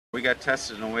We got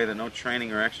tested in a way that no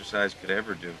training or exercise could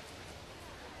ever do.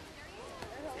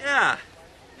 Yeah,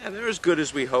 they're as good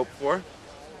as we hoped for.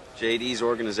 JD's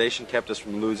organization kept us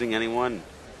from losing anyone.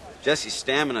 Jesse's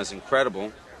stamina's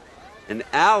incredible. And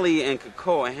Ali and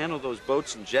Kakoa handle those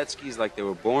boats and jet skis like they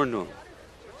were born to them.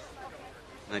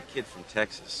 And that kid from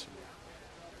Texas.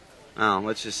 Oh,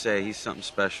 let's just say he's something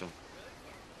special.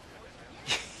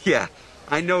 Yeah,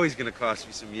 I know he's going to cost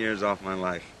me some years off my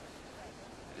life.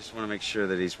 I just want to make sure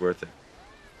that he's worth it.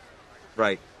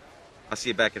 Right. I'll see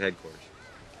you back at headquarters.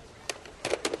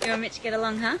 You and Mitch get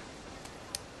along, huh?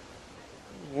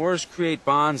 Wars create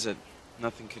bonds that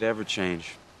nothing could ever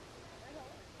change.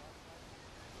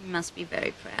 You must be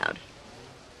very proud.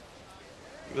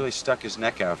 He really stuck his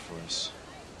neck out for us.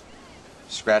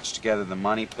 Scratched together the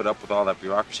money, put up with all that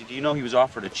bureaucracy. Do you know he was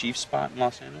offered a chief spot in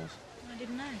Los Angeles? I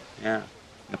didn't know. Yeah.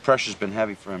 The pressure's been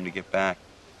heavy for him to get back.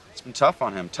 It's been tough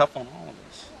on him, tough on all of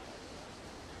us.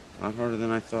 A lot harder than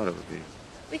I thought it would be.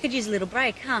 We could use a little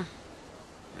break, huh?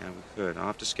 Yeah, we could. I'll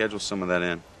have to schedule some of that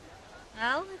in.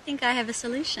 Well, I think I have a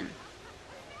solution.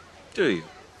 Do you?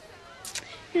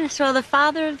 Yes, well, the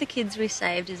father of the kids we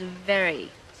saved is a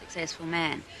very successful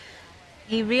man.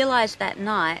 He realized that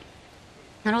night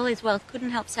that all his wealth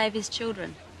couldn't help save his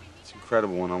children. It's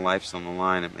incredible when a life's on the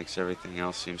line. It makes everything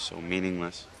else seem so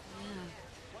meaningless.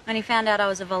 When he found out I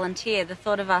was a volunteer, the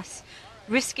thought of us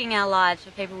risking our lives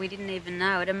for people we didn't even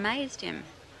know, it amazed him.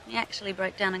 He actually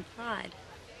broke down and cried.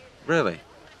 Really?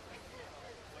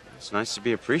 It's nice to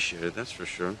be appreciated, that's for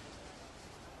sure.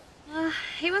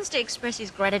 He wants to express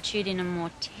his gratitude in a more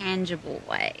tangible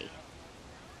way.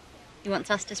 He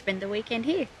wants us to spend the weekend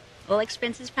here. All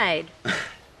expenses paid.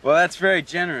 Well, that's very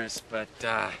generous, but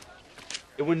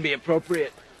it wouldn't be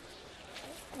appropriate.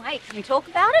 Wait, can we talk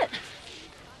about it?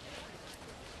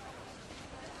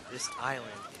 This island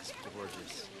is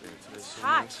gorgeous. It's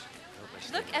hot.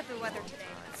 Look at the weather today.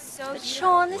 It's so But beautiful.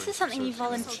 Sean, this is something he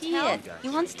volunteered. He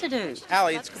wants to do.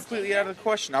 Allie, it's completely out of the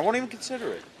question. I won't even consider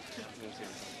it.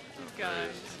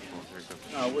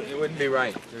 No, it wouldn't be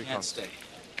right. You can't stay.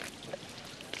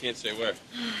 Can't say where.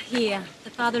 Here, the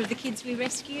father of the kids we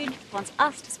rescued wants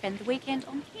us to spend the weekend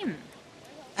on him.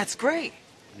 That's great.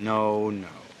 No.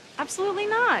 Absolutely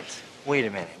not. Wait a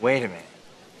minute.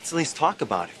 Let's at least talk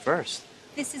about it first.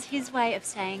 This is his way of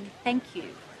saying thank you.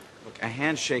 Look, a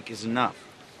handshake is enough.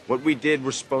 What we did,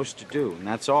 we're supposed to do, and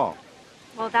that's all.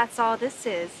 Well, that's all this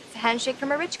is. It's a handshake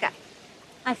from a rich guy.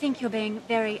 I think you're being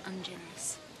very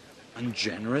ungenerous.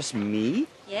 Ungenerous? Me?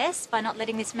 Yes, by not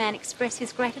letting this man express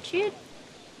his gratitude.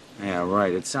 Yeah,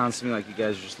 right. It sounds to me like you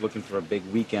guys are just looking for a big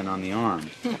weekend on the arm.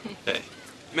 Hey,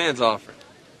 man's offering.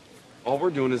 All we're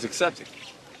doing is accepting.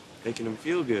 Making him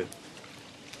feel good.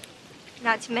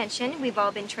 Not to mention, we've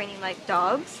all been training like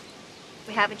dogs.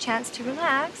 We have a chance to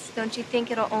relax. Don't you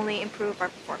think it'll only improve our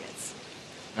performance?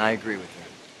 I agree with her.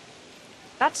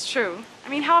 That's true. I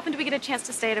mean, how often do we get a chance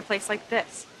to stay at a place like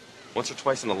this? Once or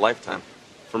twice in a lifetime.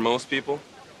 For most people.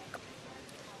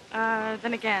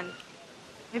 Then again,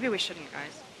 maybe we shouldn't,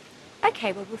 guys.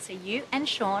 Okay, well, we'll see you and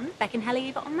Sean back in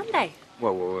Haleiwa on Monday.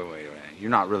 Whoa, wait. You're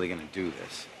not really going to do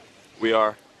this. We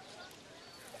are.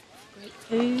 Great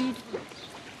food.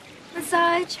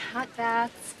 Massage, hot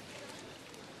baths.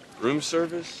 Room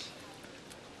service.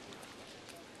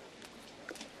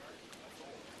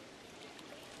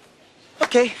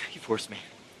 Okay, you forced me.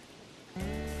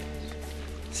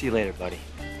 See you later, buddy.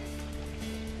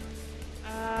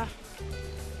 I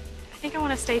think I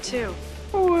want to stay too.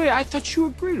 Oh, wait, I thought you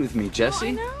agreed with me, Jesse. Oh,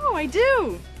 I know, I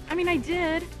do. I mean, I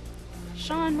did.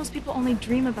 Sean, most people only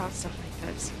dream about stuff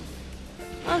like this.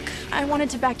 Look, I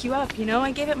wanted to back you up, you know?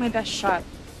 I gave it my best shot.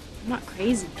 I'm not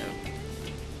crazy, though.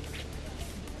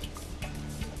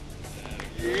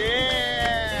 Yeah!